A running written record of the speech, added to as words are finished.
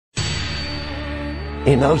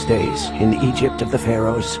In those days, in the Egypt of the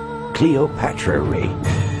pharaohs, Cleopatra reigned.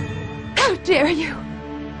 How dare you!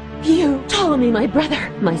 You, Ptolemy, my brother,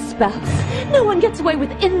 my spouse. No one gets away with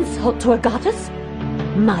insult to a goddess.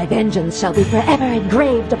 My vengeance shall be forever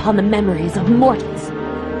engraved upon the memories of mortals.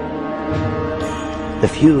 The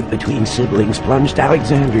feud between siblings plunged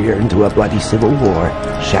Alexandria into a bloody civil war,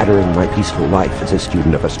 shattering my peaceful life as a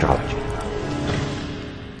student of astrology.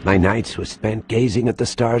 My nights were spent gazing at the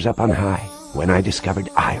stars up on high when I discovered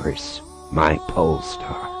Iris, my pole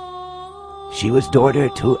star. She was daughter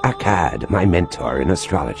to Akkad, my mentor in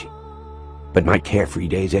astrology. But my carefree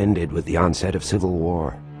days ended with the onset of civil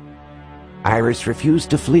war. Iris refused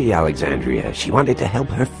to flee Alexandria. She wanted to help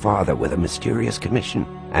her father with a mysterious commission,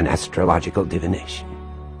 an astrological divination.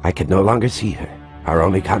 I could no longer see her. Our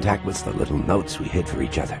only contact was the little notes we hid for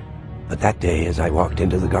each other. But that day, as I walked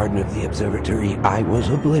into the garden of the observatory, I was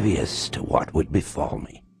oblivious to what would befall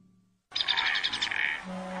me.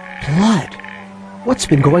 Blood! What's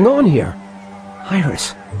been going on here?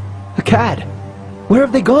 Iris, Akkad, where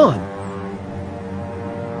have they gone?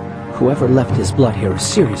 Whoever left his blood here is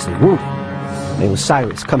seriously wounded. May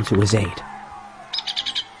Osiris come to his aid.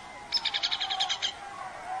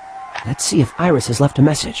 Let's see if Iris has left a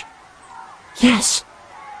message. Yes!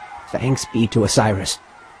 Thanks be to Osiris.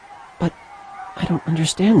 But I don't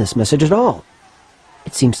understand this message at all.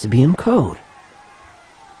 It seems to be in code.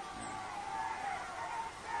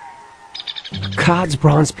 Akkad's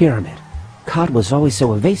bronze pyramid. Akkad was always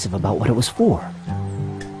so evasive about what it was for.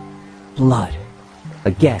 Blood.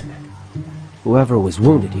 Again. Whoever was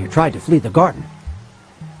wounded here tried to flee the garden.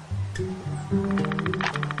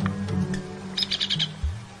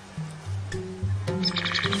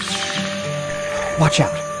 Watch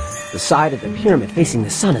out! The side of the pyramid facing the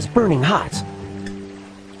sun is burning hot.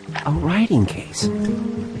 A writing case.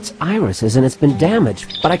 It's Iris's and it's been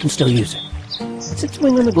damaged, but I can still use it. What's it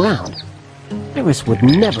doing on the ground? Iris would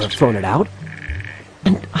never have thrown it out.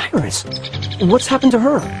 And Iris, what's happened to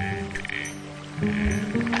her?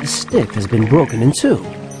 The stick has been broken in two.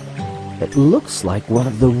 It looks like one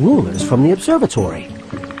of the rulers from the observatory.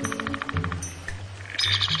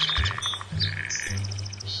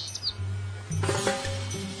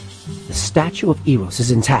 The statue of Eros is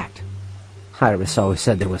intact. Iris always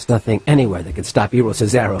said there was nothing anywhere that could stop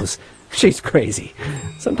Eros's arrows. She's crazy.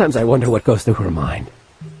 Sometimes I wonder what goes through her mind.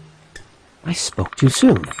 I spoke too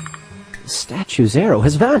soon. The statue's arrow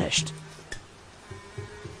has vanished.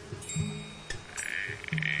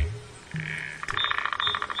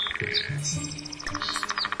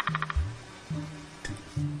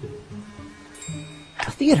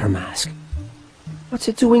 A theater mask. What's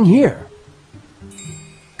it doing here?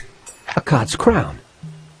 Akkad's crown.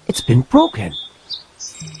 It's been broken.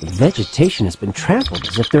 The vegetation has been trampled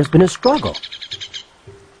as if there's been a struggle.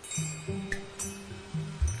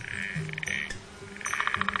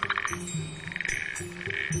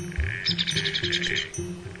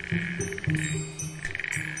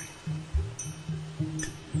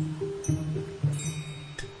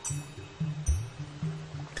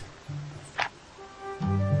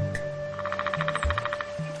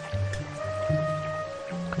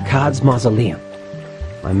 Akkad's mausoleum.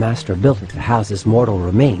 My master built it to house his mortal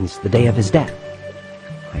remains the day of his death.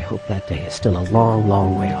 I hope that day is still a long,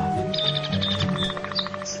 long way off.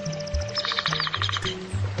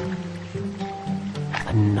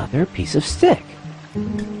 Another piece of stick.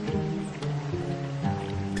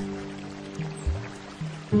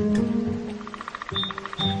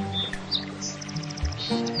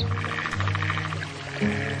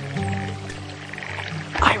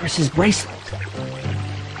 Iris's bracelet.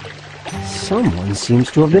 Someone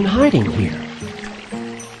seems to have been hiding here.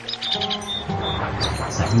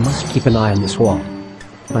 I must keep an eye on this wall.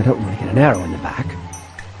 I don't want to get an arrow in the back.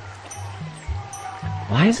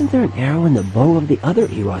 Why isn't there an arrow in the bow of the other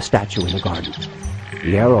Eros statue in the garden?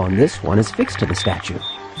 The arrow on this one is fixed to the statue.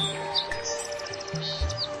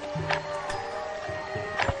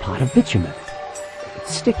 A pot of bitumen.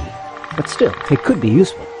 It's sticky, but still, it could be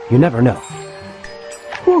useful. You never know.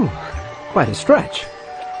 Whew, quite a stretch.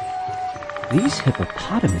 These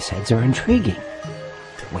hippopotamus heads are intriguing.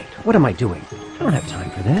 Wait, what am I doing? I don't have time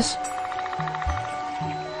for this.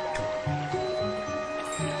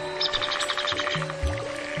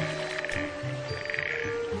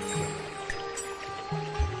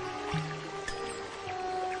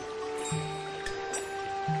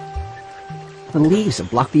 The leaves have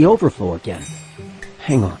blocked the overflow again.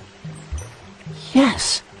 Hang on.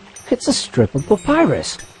 Yes, it's a strip of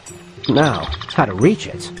papyrus. Now, how to reach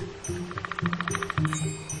it?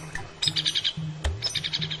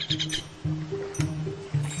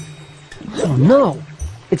 Oh no!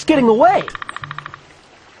 It's getting away!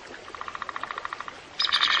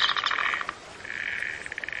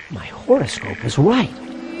 My horoscope was right.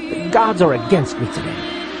 The gods are against me today.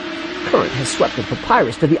 Current has swept the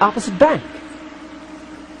papyrus to the opposite bank.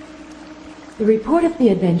 The report of the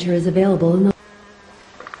adventure is available in the...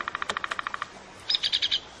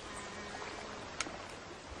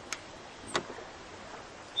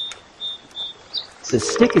 The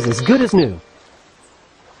stick is as good as new.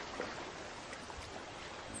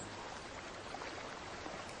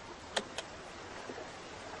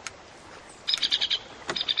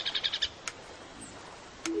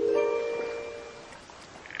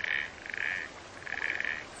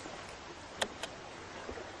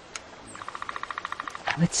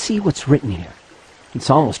 Let's see what's written here. It's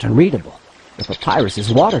almost unreadable. The papyrus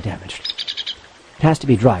is water damaged. It has to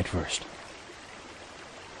be dried first.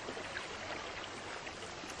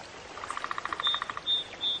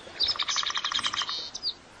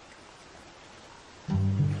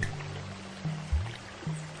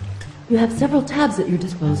 You have several tabs at your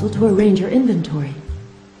disposal to arrange your inventory.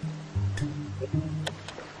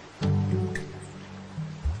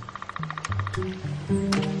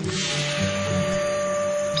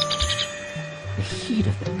 The heat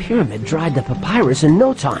of the pyramid dried the papyrus in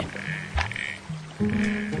no time.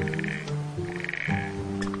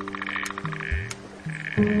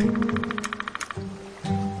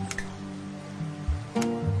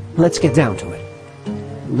 Let's get down to it.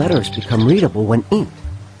 Letters become readable when inked.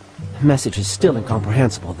 The message is still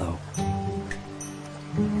incomprehensible, though.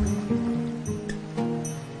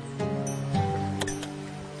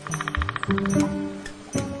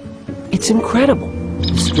 It's incredible.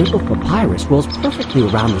 The strip of papyrus rolls perfectly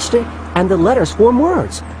around the stick, and the letters form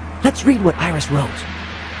words. Let's read what Iris wrote.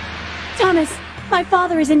 Thomas, my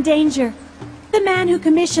father is in danger. The man who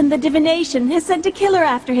commissioned the divination has sent a killer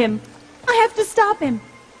after him. I have to stop him.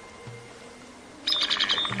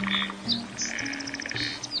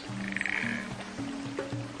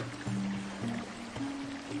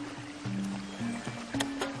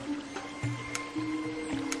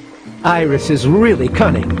 Iris is really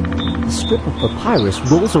cunning. The strip of papyrus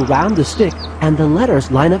rolls around the stick, and the letters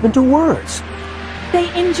line up into words.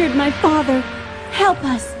 They injured my father. Help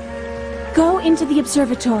us. Go into the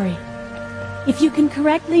observatory. If you can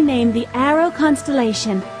correctly name the arrow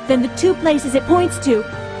constellation, then the two places it points to,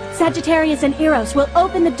 Sagittarius and Eros, will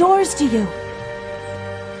open the doors to you.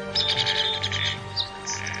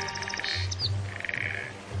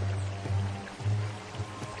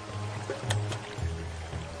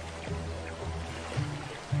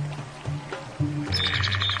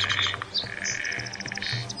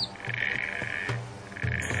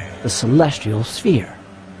 The celestial sphere.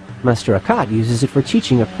 Master Akkad uses it for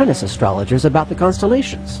teaching apprentice astrologers about the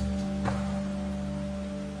constellations.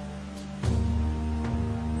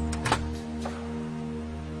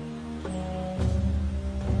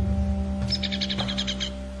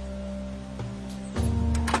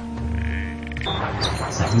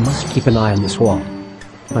 I must keep an eye on this wall.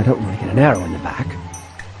 I don't want to get an arrow in the back.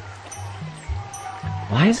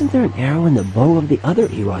 Why isn't there an arrow in the bow of the other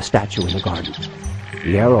Eros statue in the garden?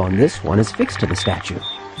 The arrow on this one is fixed to the statue.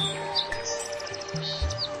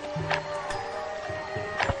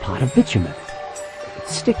 A pot of bitumen.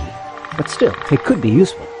 It's sticky, but still, it could be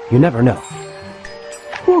useful. You never know.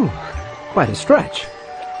 Whew, quite a stretch.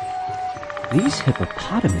 These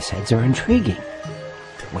hippopotamus heads are intriguing.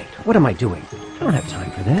 Wait, what am I doing? I don't have time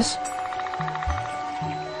for this.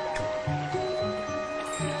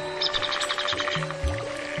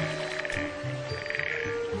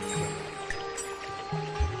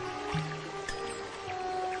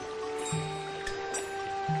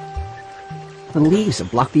 The leaves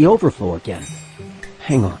have blocked the overflow again.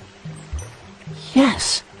 Hang on.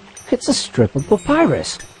 Yes! It's a strip of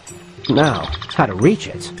papyrus. Now, how to reach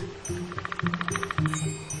it.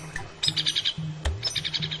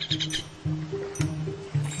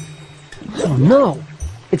 Oh no!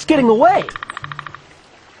 It's getting away!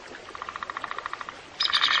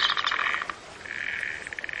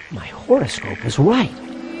 My horoscope was right.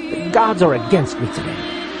 The gods are against me today.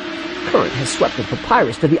 Current has swept the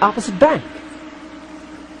papyrus to the opposite bank.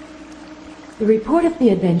 The report of the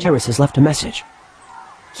adventure... Iris has left a message.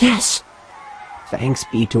 Yes! Thanks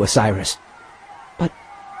be to Osiris. But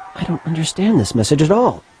I don't understand this message at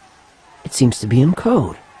all. It seems to be in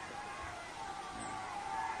code.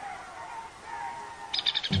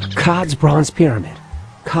 Akkad's bronze pyramid.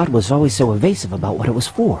 Akkad was always so evasive about what it was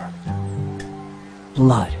for.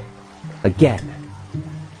 Blood. Again.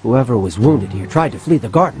 Whoever was wounded here tried to flee the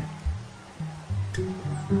garden.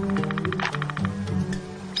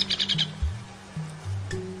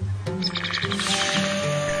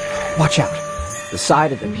 Watch out. The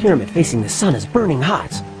side of the pyramid facing the sun is burning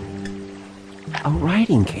hot. A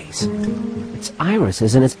writing case. It's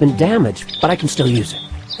Iris's and it's been damaged, but I can still use it.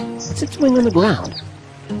 It's its wing on the ground.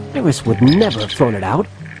 Iris would never have thrown it out.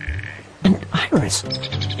 And Iris,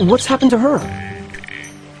 what's happened to her?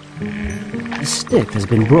 The stick has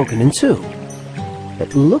been broken in two.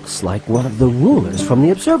 It looks like one of the rulers from the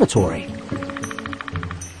observatory.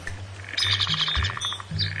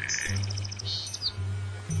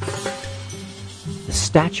 The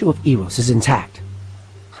statue of Eros is intact.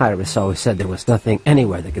 Iris always said there was nothing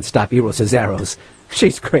anywhere that could stop Eros' arrows.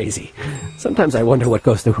 She's crazy. Sometimes I wonder what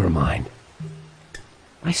goes through her mind.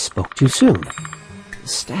 I spoke too soon. The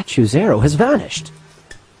statue's arrow has vanished.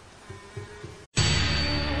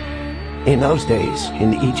 In those days,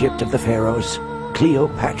 in Egypt of the pharaohs,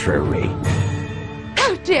 Cleopatra reigned.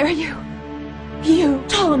 How dare you! You,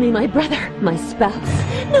 Ptolemy, my brother, my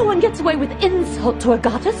spouse. No one gets away with insult to a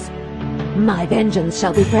goddess. My vengeance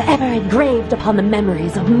shall be forever engraved upon the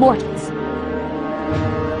memories of mortals.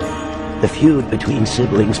 The feud between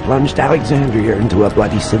siblings plunged Alexandria into a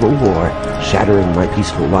bloody civil war, shattering my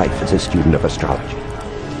peaceful life as a student of astrology.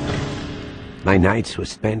 My nights were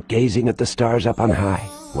spent gazing at the stars up on high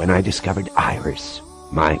when I discovered Iris,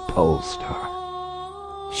 my pole star.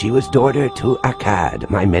 She was daughter to Akkad,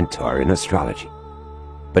 my mentor in astrology.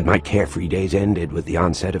 But my carefree days ended with the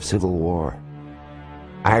onset of civil war.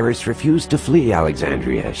 Iris refused to flee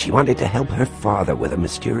Alexandria. She wanted to help her father with a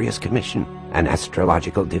mysterious commission, an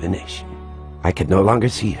astrological divination. I could no longer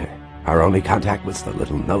see her. Our only contact was the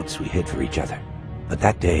little notes we hid for each other. But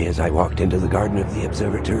that day, as I walked into the garden of the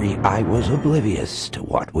observatory, I was oblivious to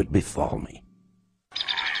what would befall me.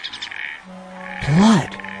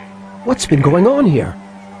 Blood! What's been going on here?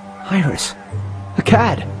 Iris,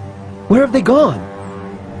 Akkad, where have they gone?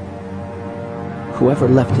 Whoever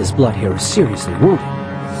left his blood here is seriously wounded.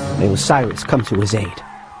 May Osiris come to his aid.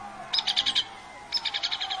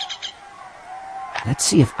 Let's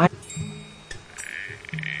see if I...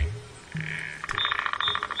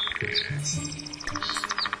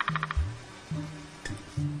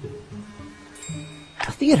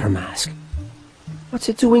 A theater mask. What's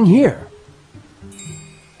it doing here?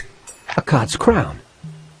 Akkad's crown.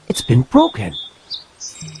 It's been broken.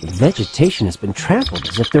 The vegetation has been trampled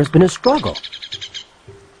as if there's been a struggle.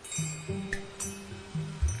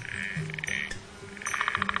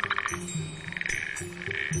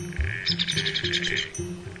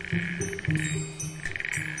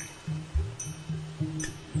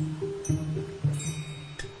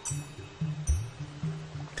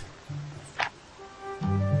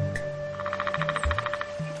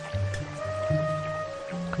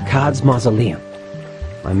 Akkad's mausoleum.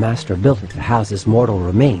 My master built it to house his mortal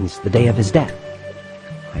remains the day of his death.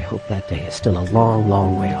 I hope that day is still a long,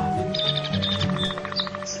 long way off.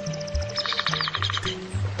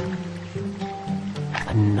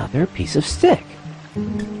 Another piece of stick.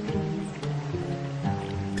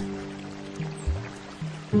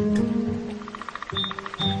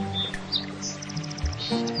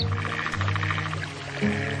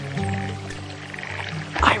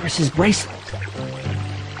 Iris's bracelet.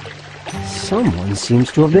 Someone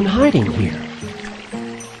seems to have been hiding here.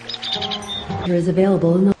 Here is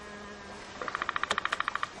available in the...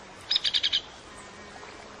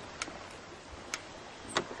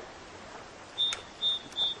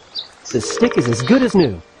 The stick is as good as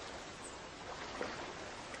new.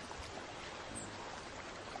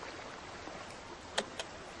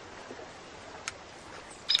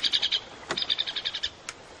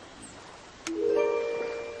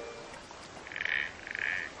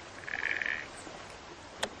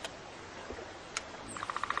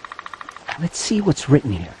 Let's see what's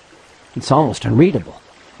written here. It's almost unreadable.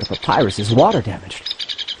 The papyrus is water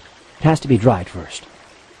damaged. It has to be dried first.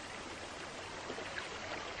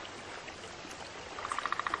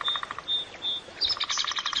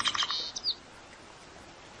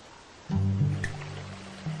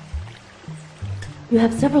 You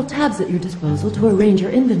have several tabs at your disposal to arrange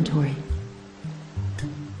your inventory.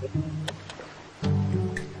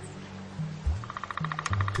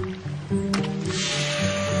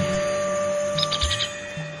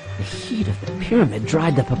 The heat of the pyramid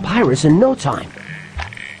dried the papyrus in no time.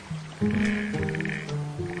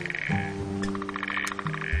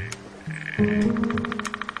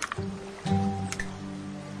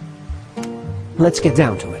 Let's get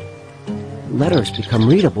down to it. Letters become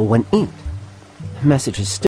readable when inked. Messages still